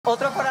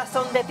Otro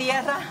corazón de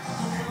tierra,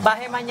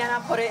 baje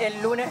mañana por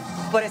el lunes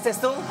por ese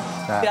Zoom,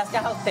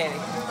 gracias a ustedes.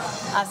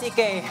 Así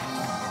que,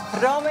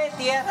 Romeh,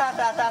 tierra,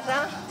 ra, ra,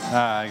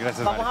 ra.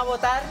 Gracias, vamos a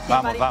votar.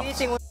 Vamos.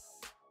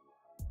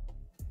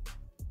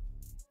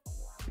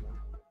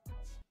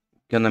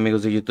 ¿Qué onda,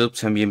 amigos de YouTube?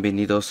 Sean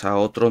bienvenidos a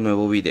otro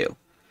nuevo video.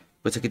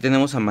 Pues aquí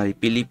tenemos a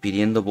Maripily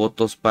pidiendo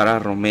votos para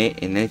Romeh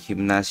en el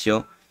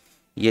gimnasio.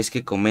 Y es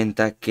que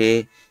comenta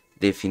que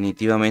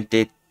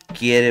definitivamente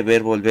quiere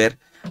ver volver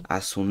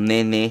a su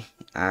nene,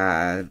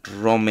 a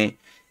Romeh,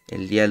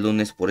 el día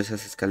lunes por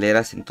esas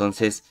escaleras.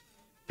 Entonces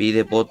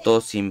pide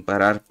votos sin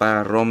parar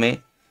para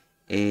Romeh,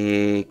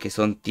 que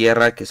son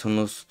tierra, que son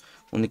los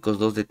únicos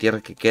dos de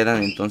tierra que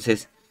quedan.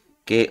 Entonces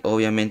que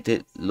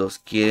obviamente los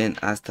quieren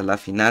hasta la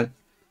final,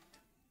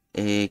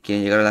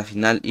 quieren llegar a la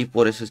final, y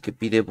por eso es que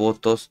pide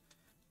votos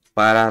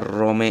para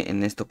Romeh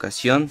en esta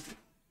ocasión.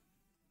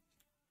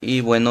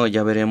 Y bueno,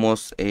 ya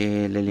veremos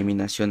la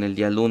eliminación el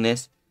día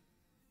lunes.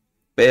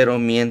 Pero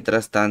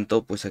mientras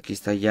tanto, pues aquí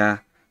está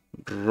ya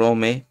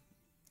Romeh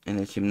en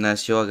el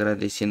gimnasio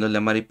agradeciéndole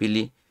a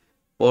Maripily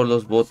por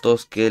los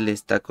votos que le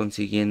está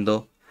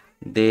consiguiendo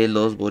de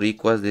los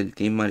boricuas del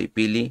team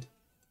Maripily.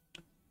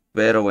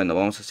 Pero bueno,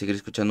 vamos a seguir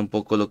escuchando un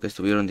poco lo que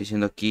estuvieron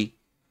diciendo aquí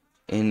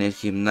en el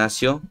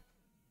gimnasio.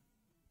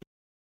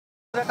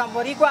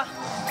 Boricua,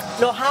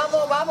 los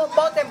amo, vamos,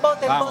 voten.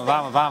 Vamos.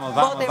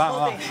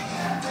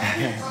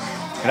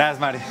 Gracias,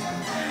 Mari.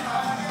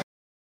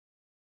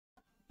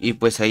 Y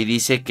pues ahí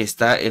dice que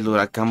está el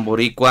huracán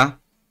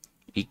boricua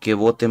y que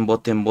voten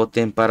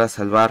para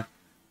salvar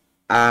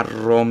a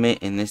Romeh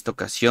en esta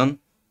ocasión.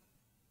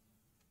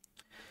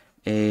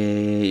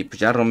 Y pues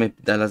ya Romeh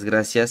da las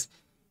gracias.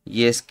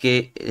 Y es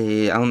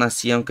que aún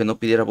así, aunque no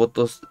pidiera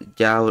votos,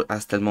 ya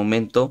hasta el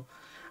momento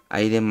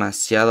hay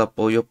demasiado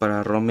apoyo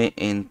para Romeh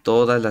en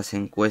todas las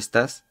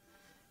encuestas.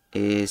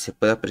 Se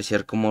puede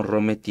apreciar como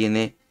Romeh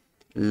tiene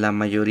la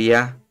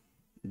mayoría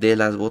de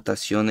las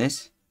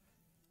votaciones.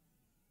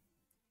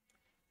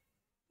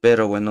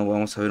 Pero bueno,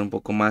 vamos a ver un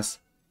poco más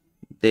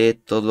de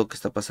todo lo que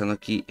está pasando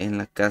aquí en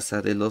la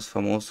casa de los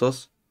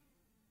famosos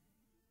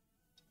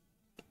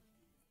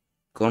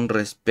con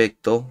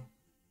respecto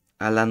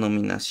a la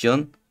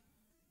nominación.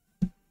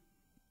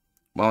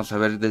 Vamos a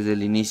ver desde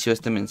el inicio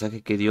este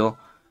mensaje que dio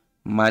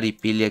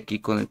Maripily aquí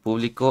con el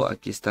público.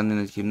 Aquí están en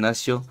el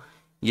gimnasio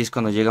y es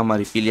cuando llega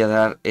Maripily a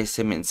dar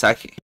ese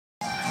mensaje.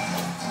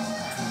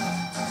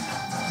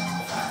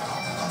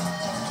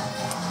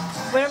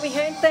 Bueno, mi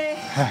gente,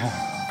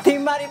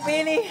 Team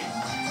Maripily,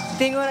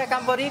 Team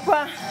Huracán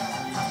Boricua,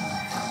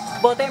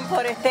 voten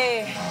por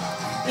este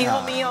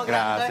hijo mío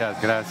grande.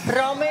 Gracias.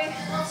 Romeh,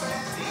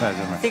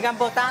 sigan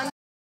votando.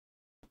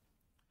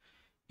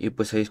 Y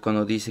pues ahí es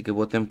cuando dice que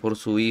voten por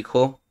su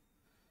hijo,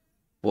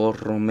 por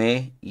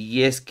Romeh.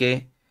 Y es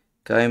que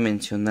cabe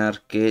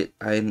mencionar que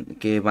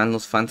van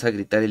los fans a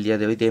gritar el día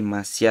de hoy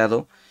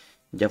demasiado.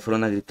 Ya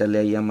fueron a gritarle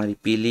ahí a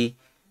Maripily,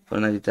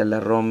 fueron a gritarle a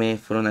Romeh,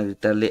 fueron a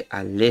gritarle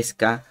a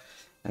Leska.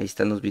 Ahí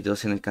están los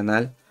videos en el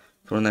canal.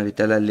 Fueron a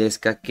gritarle a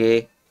Leska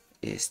que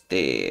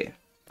se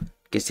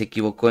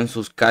equivocó en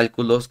sus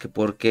cálculos, que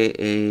porque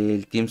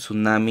del Team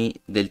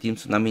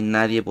Tsunami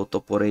nadie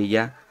votó por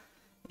ella,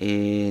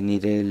 ni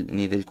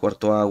del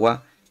cuarto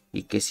agua,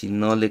 y que si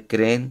no le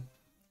creen,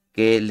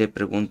 que le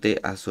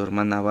pregunte a su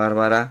hermana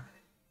Bárbara.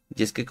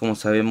 Y es que, como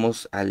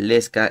sabemos, a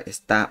Leska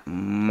está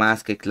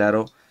más que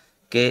claro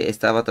que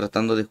estaba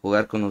tratando de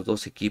jugar con los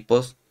dos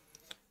equipos,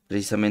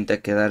 precisamente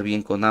a quedar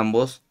bien con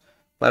ambos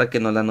para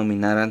que no la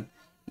nominaran.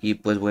 Y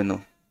pues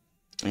bueno,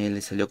 le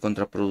salió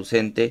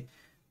contraproducente,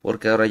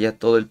 porque ahora ya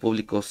todo el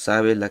público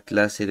sabe la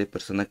clase de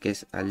persona que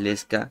es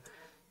Leska,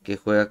 que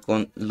juega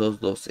con los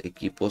dos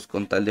equipos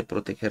con tal de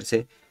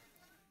protegerse.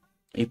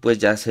 Y pues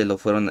ya se lo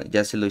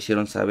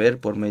hicieron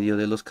saber por medio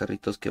de los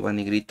carritos que van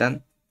y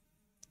gritan.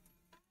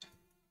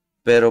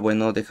 Pero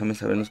bueno, déjame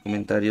saber en los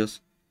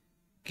comentarios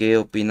qué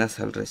opinas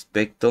al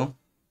respecto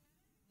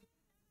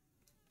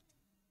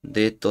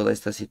de toda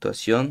esta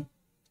situación.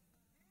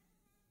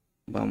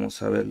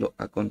 Vamos a verlo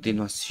a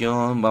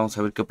continuación. Vamos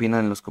a ver qué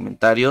opinan en los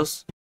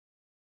comentarios.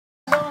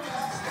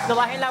 No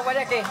bajen la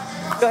guardia, que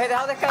los he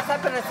dejado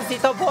descansar, pero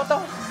necesito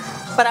votos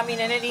para mi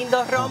nene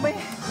lindo Romeh.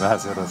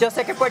 Gracias. Yo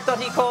sé que Puerto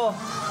Rico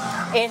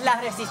es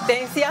la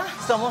resistencia,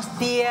 somos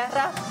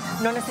tierra,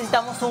 no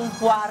necesitamos un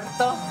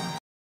cuarto.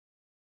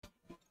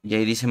 Y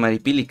ahí dice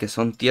Maripily que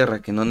son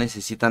tierra, que no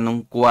necesitan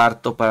un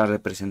cuarto para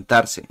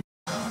representarse.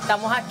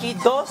 Estamos aquí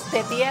dos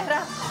de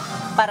tierra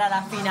para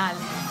la final.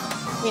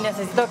 Y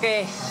necesito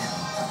que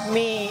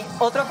mi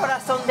otro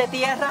corazón de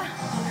tierra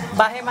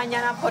baje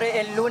mañana por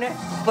el lunes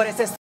por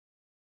ese.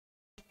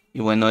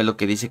 Y bueno, es lo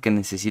que dice, que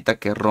necesita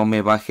que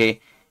Romeh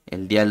baje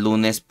el día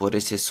lunes por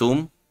ese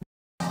Zoom.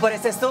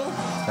 Gracias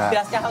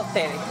a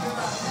ustedes.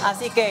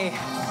 Así que,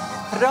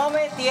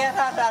 Romeh,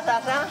 tierra, ra,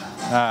 ra,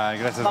 ra.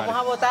 Gracias, vamos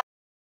a votar.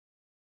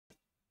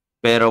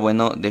 Pero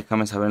bueno,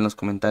 déjame saber en los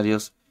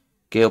comentarios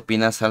qué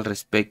opinas al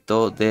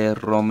respecto de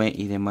Romeh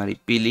y de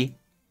Maripily.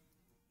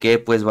 Que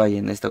pues vaya,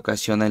 en esta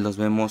ocasión ahí los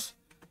vemos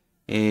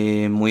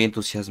muy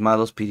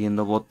entusiasmados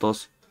pidiendo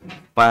votos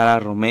para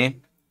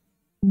Romeh.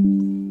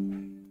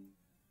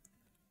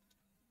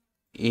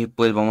 Y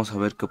pues vamos a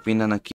ver qué opinan aquí.